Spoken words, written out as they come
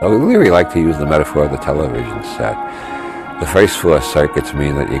Leary liked to use the metaphor of the television set. The first 4 circuits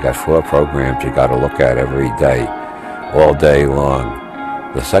mean that you got 4 programs you got to look at every day, all day long.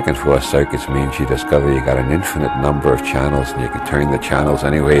 The second 4 circuits means you discover you got an infinite number of channels, and you can turn the channels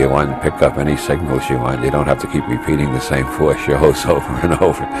any way you want and pick up any signals you want. You don't have to keep repeating the same 4 shows over and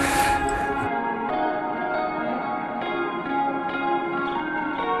over.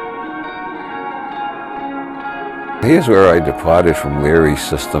 Here's where I departed from Leary's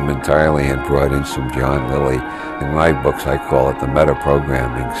system entirely and brought in some John Lilly. In my books I call it the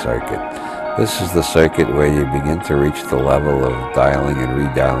meta-programming circuit. This is the circuit where you begin to reach the level of dialing and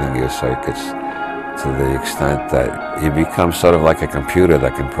redialing your circuits to the extent that you become sort of like a computer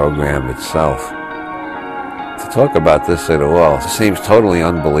that can program itself. To talk about this at all seems totally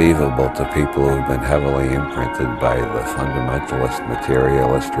unbelievable to people who've been heavily imprinted by the fundamentalist,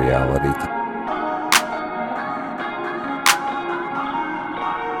 materialist reality.